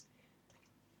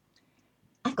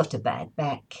got a bad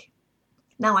back.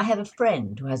 Now, I have a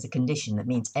friend who has a condition that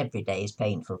means every day is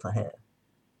painful for her.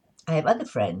 I have other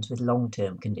friends with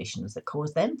long-term conditions that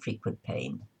cause them frequent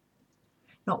pain.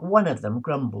 Not one of them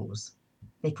grumbles.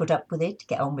 They put up with it,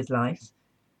 get on with life,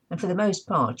 and for the most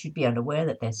part you'd be unaware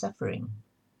that they're suffering.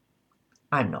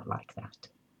 I'm not like that.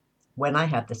 When I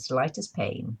have the slightest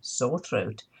pain, sore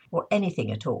throat, or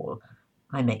anything at all,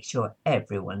 I make sure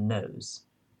everyone knows.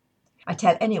 I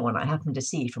tell anyone I happen to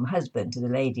see, from husband to the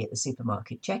lady at the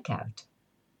supermarket checkout.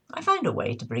 I find a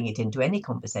way to bring it into any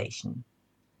conversation.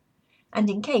 And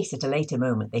in case at a later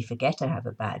moment they forget I have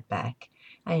a bad back,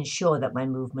 I ensure that my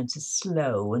movements are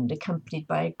slow and accompanied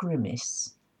by a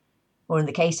grimace, or in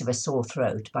the case of a sore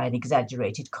throat, by an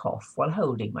exaggerated cough while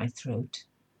holding my throat.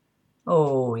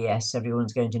 Oh yes,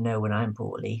 everyone's going to know when I'm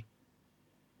poorly.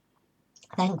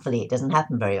 Thankfully, it doesn't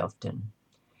happen very often.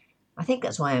 I think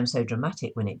that's why I'm so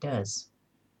dramatic when it does.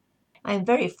 I am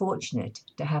very fortunate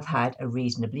to have had a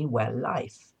reasonably well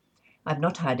life. I've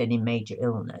not had any major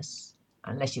illness,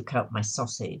 unless you count my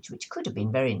sausage, which could have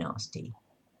been very nasty.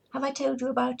 Have I told you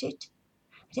about it?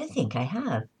 I don't think I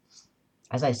have.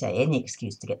 As I say, any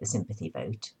excuse to get the sympathy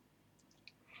vote.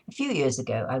 A few years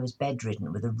ago, I was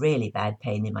bedridden with a really bad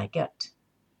pain in my gut.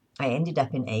 I ended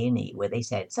up in A&E, where they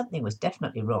said something was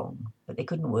definitely wrong, but they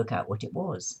couldn't work out what it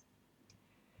was.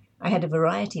 I had a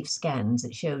variety of scans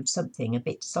that showed something a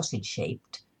bit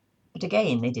sausage-shaped, but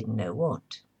again they didn't know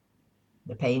what.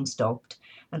 The pain stopped,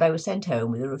 and I was sent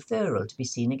home with a referral to be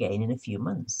seen again in a few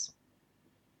months.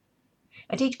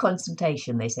 At each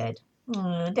consultation they said,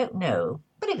 "I don't know,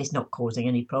 but if it's not causing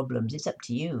any problems, it's up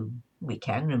to you. We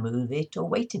can remove it or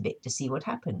wait a bit to see what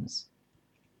happens."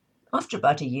 After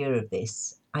about a year of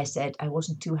this, I said I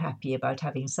wasn't too happy about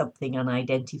having something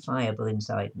unidentifiable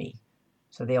inside me,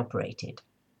 so they operated.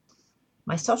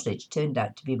 My sausage turned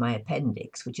out to be my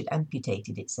appendix, which had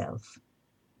amputated itself.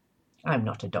 I'm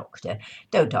not a doctor,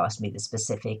 don't ask me the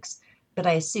specifics, but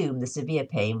I assume the severe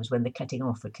pain was when the cutting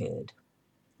off occurred.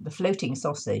 The floating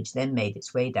sausage then made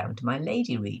its way down to my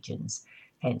lady regions,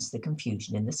 hence the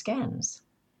confusion in the scans.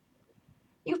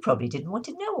 You probably didn't want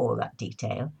to know all that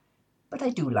detail, but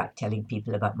I do like telling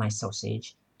people about my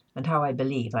sausage and how I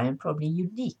believe I am probably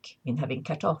unique in having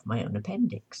cut off my own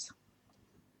appendix.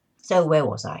 So where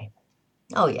was I?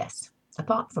 Oh yes,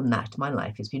 apart from that, my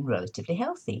life has been relatively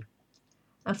healthy.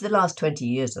 And for the last 20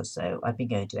 years or so, I've been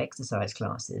going to exercise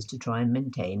classes to try and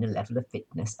maintain a level of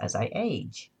fitness as I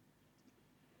age.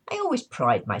 I always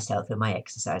pride myself in my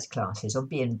exercise classes on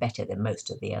being better than most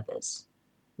of the others.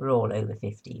 We're all over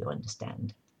 50, you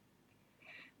understand.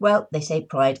 Well, they say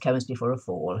pride comes before a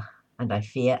fall, and I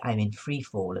fear I'm in free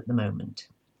fall at the moment.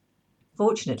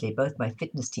 Fortunately, both my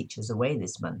fitness teachers are away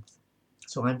this month,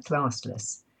 so I'm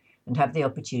classless and have the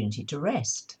opportunity to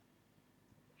rest.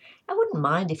 I wouldn't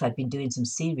mind if I'd been doing some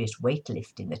serious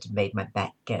weightlifting that had made my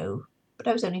back go, but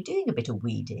I was only doing a bit of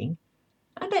weeding,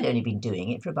 and I'd only been doing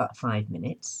it for about 5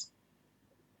 minutes.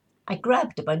 I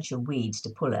grabbed a bunch of weeds to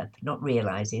pull up, not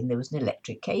realizing there was an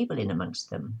electric cable in amongst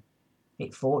them.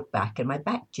 It fought back and my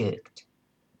back jerked.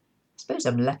 I suppose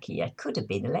I'm lucky. I could have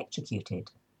been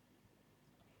electrocuted.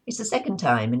 It's the second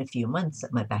time in a few months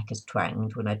that my back has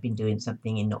twanged when I've been doing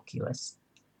something innocuous,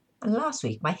 and last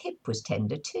week my hip was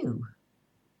tender too.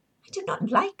 I do not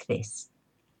like this.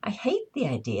 I hate the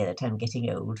idea that I'm getting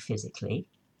old physically.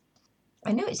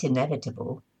 I know it's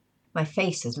inevitable. My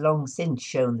face has long since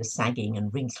shown the sagging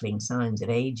and wrinkling signs of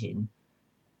aging,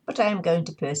 but I am going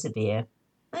to persevere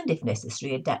and, if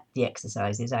necessary, adapt the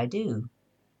exercises I do.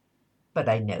 But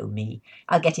I know me.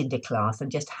 I'll get into class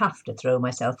and just have to throw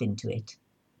myself into it.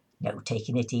 No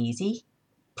taking it easy.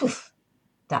 Poof!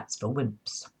 That's for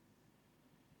wimps.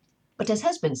 But as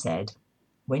husband said,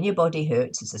 when your body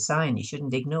hurts, it's a sign you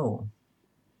shouldn't ignore.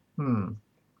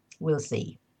 We'll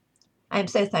see. I am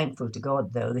so thankful to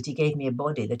God, though, that he gave me a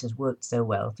body that has worked so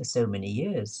well for so many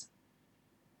years.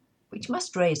 Which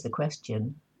must raise the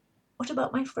question, what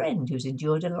about my friend who's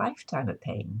endured a lifetime of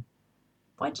pain?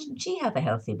 Why didn't she have a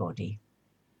healthy body?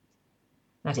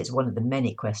 That is one of the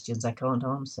many questions I can't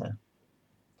answer.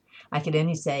 I can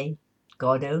only say,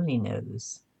 God only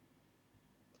knows.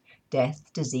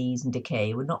 Death, disease, and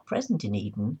decay were not present in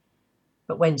Eden,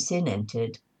 but when sin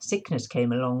entered, sickness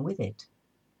came along with it.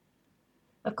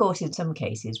 Of course, in some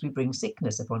cases, we bring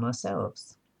sickness upon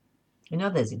ourselves. In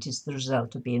others, it is the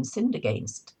result of being sinned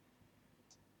against.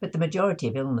 But the majority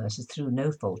of illness is through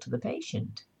no fault of the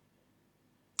patient.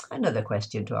 Another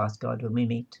question to ask God when we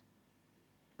meet.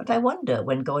 But I wonder,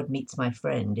 when God meets my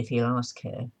friend, if he'll ask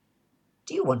her,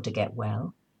 "Do you want to get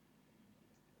well?"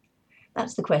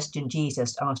 That's the question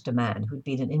Jesus asked a man who'd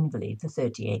been an invalid for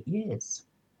 38 years.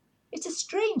 It's a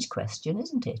strange question,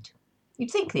 isn't it? You'd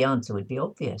think the answer would be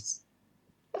obvious.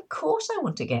 Of course I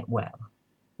want to get well.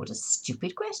 What a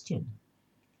stupid question.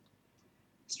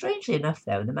 Strangely enough,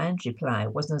 though, the man's reply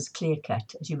wasn't as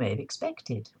clear-cut as you may have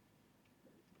expected.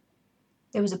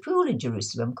 There was a pool in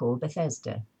Jerusalem called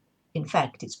Bethesda. In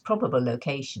fact, its probable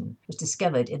location was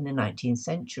discovered in the 19th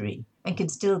century and can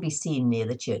still be seen near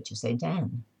the Church of St.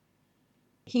 Anne.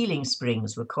 Healing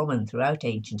springs were common throughout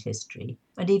ancient history,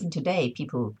 and even today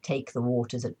people take the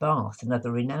waters at Bath and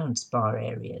other renowned spa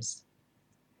areas.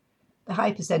 The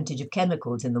high percentage of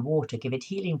chemicals in the water give it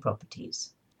healing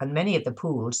properties, and many of the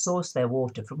pools source their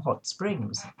water from hot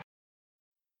springs.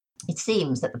 It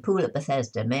seems that the pool at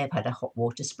Bethesda may have had a hot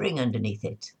water spring underneath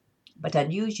it, but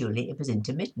unusually it was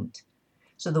intermittent,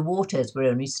 so the waters were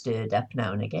only stirred up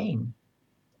now and again.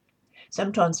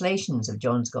 Some translations of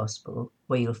John's Gospel,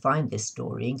 where you'll find this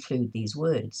story, include these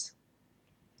words.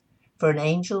 For an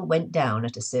angel went down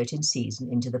at a certain season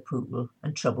into the pool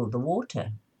and troubled the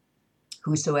water.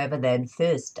 Whosoever then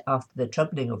first after the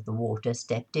troubling of the water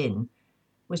stepped in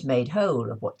was made whole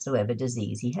of whatsoever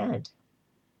disease he had.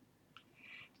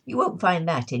 You won't find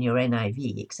that in your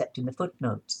NIV except in the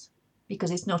footnotes,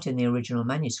 because it's not in the original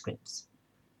manuscripts,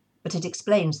 but it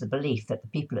explains the belief that the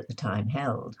people at the time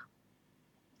held.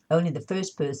 Only the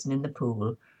first person in the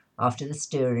pool after the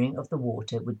stirring of the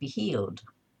water would be healed.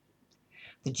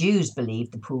 The Jews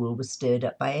believed the pool was stirred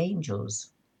up by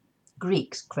angels.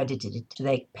 Greeks credited it to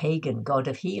their pagan god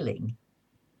of healing.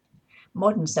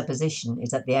 Modern supposition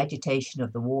is that the agitation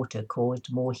of the water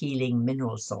caused more healing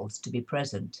mineral salts to be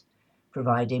present,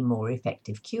 providing more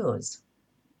effective cures.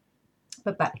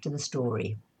 But back to the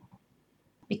story.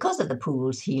 Because of the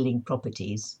pool's healing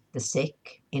properties, the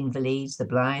sick, invalids, the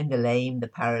blind, the lame, the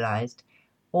paralyzed,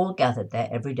 all gathered there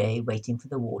every day waiting for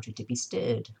the water to be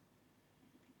stirred.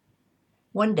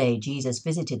 One day Jesus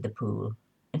visited the pool,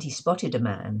 and he spotted a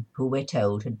man who we're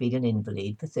told had been an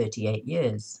invalid for 38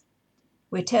 years.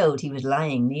 We're told he was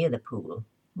lying near the pool,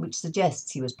 which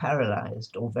suggests he was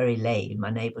paralyzed or very lame,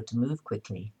 unable to move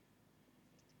quickly.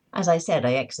 As I said,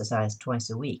 I exercise twice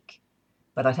a week,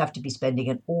 but I'd have to be spending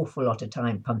an awful lot of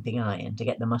time pumping iron to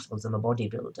get the muscles of a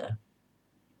bodybuilder.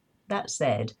 That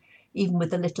said, even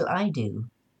with the little I do,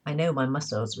 I know my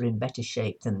muscles are in better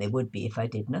shape than they would be if I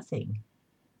did nothing.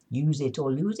 Use it or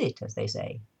lose it, as they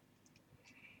say.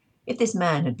 If this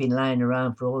man had been lying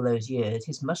around for all those years,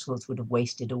 his muscles would have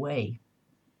wasted away.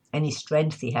 Any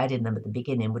strength he had in them at the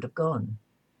beginning would have gone.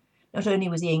 Not only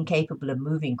was he incapable of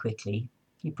moving quickly,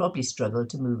 he probably struggled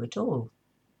to move at all.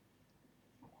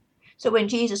 So when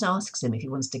Jesus asks him if he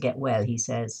wants to get well, he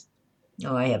says,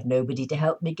 "Oh, I have nobody to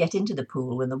help me get into the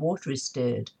pool when the water is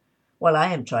stirred. While I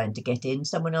am trying to get in,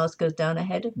 someone else goes down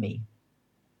ahead of me."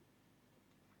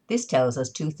 This tells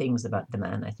us two things about the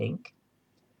man, I think.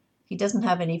 He doesn't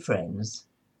have any friends,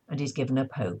 and he's given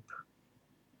up hope.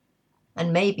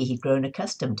 And maybe he'd grown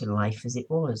accustomed to life as it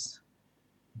was,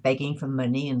 begging for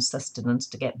money and sustenance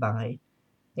to get by,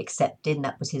 accepting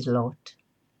that was his lot.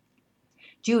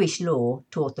 Jewish law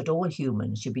taught that all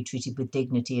humans should be treated with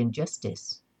dignity and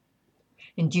justice.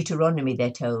 In Deuteronomy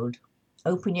they're told,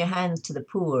 "Open your hands to the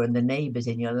poor and the neighbours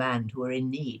in your land who are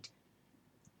in need."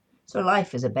 So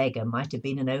life as a beggar might have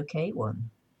been an okay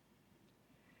one.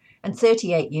 And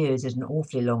 38 years is an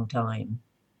awfully long time.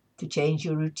 To change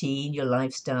your routine, your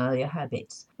lifestyle, your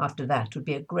habits, after that would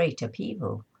be a great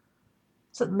upheaval.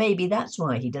 So maybe that's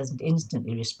why he doesn't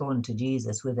instantly respond to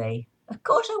Jesus with "Of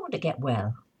course I want to get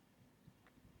well."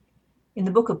 In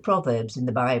the book of Proverbs in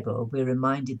the Bible, we're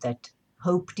reminded that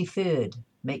hope deferred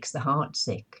makes the heart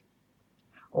sick.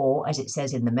 Or, as it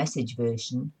says in the Message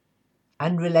version,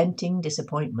 unrelenting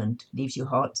disappointment leaves you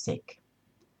heartsick.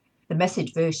 The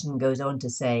Message version goes on to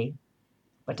say,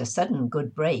 but a sudden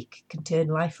good break can turn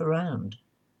life around.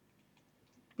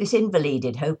 This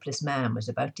invalided, hopeless man was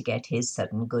about to get his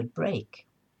sudden good break.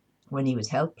 When he was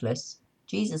helpless,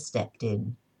 Jesus stepped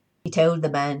in. He told the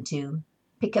man to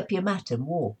pick up your mat and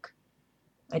walk.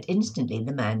 And instantly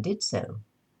the man did so.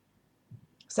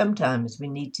 Sometimes we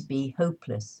need to be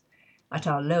hopeless, at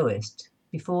our lowest,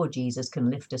 before Jesus can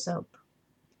lift us up.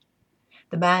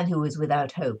 The man who was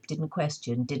without hope didn't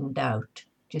question, didn't doubt,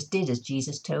 just did as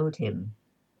Jesus told him.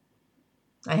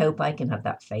 I hope I can have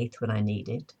that faith when I need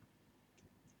it.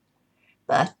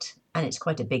 But, and it's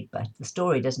quite a big but, the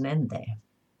story doesn't end there.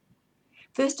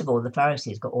 First of all, the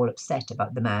Pharisees got all upset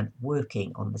about the man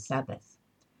working on the Sabbath.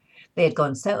 They had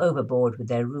gone so overboard with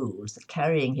their rules that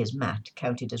carrying his mat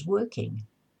counted as working.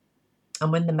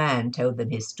 And when the man told them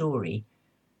his story,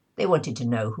 they wanted to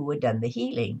know who had done the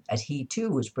healing, as he too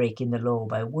was breaking the law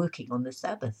by working on the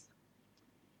Sabbath.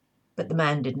 But the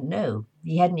man didn't know.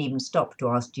 He hadn't even stopped to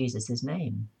ask Jesus his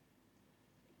name.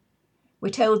 We're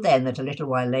told then that a little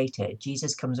while later,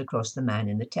 Jesus comes across the man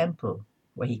in the temple,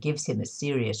 where he gives him a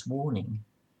serious warning.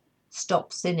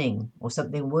 Stop sinning, or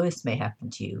something worse may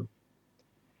happen to you.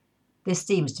 This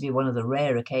seems to be one of the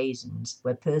rare occasions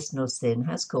where personal sin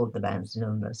has caused the man's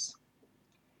illness.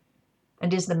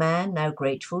 And is the man now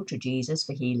grateful to Jesus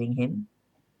for healing him?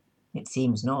 It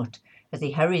seems not, as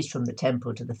he hurries from the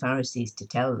temple to the Pharisees to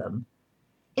tell them,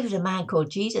 "It was a man called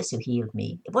Jesus who healed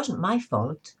me. It wasn't my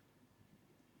fault."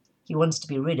 He wants to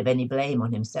be rid of any blame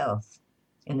on himself,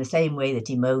 in the same way that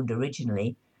he moaned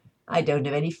originally, "I don't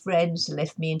have any friends to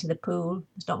lift me into the pool.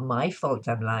 It's not my fault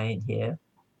I'm lying here."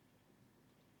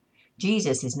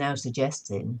 Jesus is now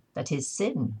suggesting that his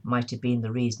sin might have been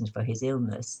the reason for his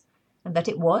illness, and that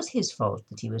it was his fault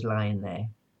that he was lying there.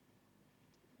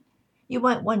 You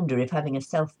might wonder if having a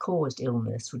self-caused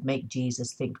illness would make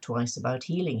Jesus think twice about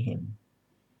healing him.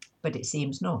 But it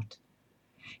seems not.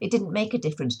 It didn't make a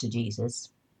difference to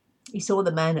Jesus. He saw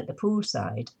the man at the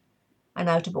poolside, and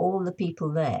out of all the people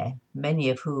there, many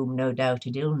of whom no doubt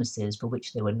had illnesses for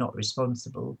which they were not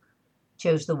responsible,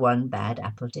 chose the one bad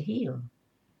apple to heal.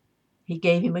 He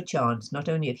gave him a chance not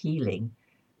only of healing,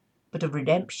 but of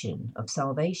redemption, of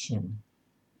salvation.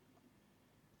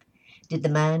 Did the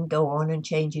man go on and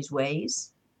change his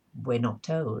ways? We're not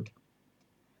told.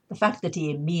 The fact that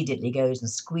he immediately goes and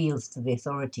squeals to the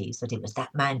authorities that it was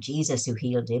that man Jesus who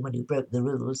healed him and who broke the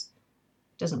rules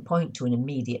doesn't point to an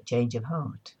immediate change of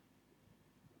heart.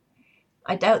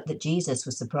 I doubt that Jesus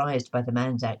was surprised by the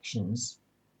man's actions,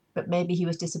 but maybe he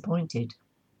was disappointed.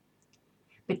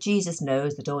 But Jesus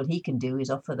knows that all he can do is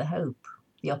offer the hope,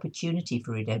 the opportunity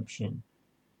for redemption,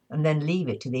 and then leave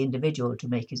it to the individual to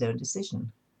make his own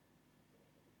decision.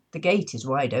 The gate is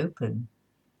wide open.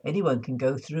 Anyone can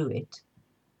go through it.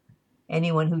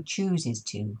 Anyone who chooses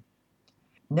to.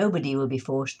 Nobody will be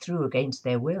forced through against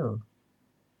their will.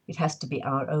 It has to be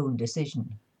our own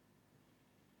decision.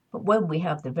 But when we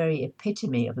have the very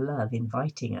epitome of love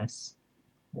inviting us,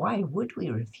 why would we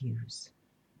refuse?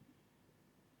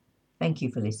 Thank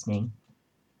you for listening.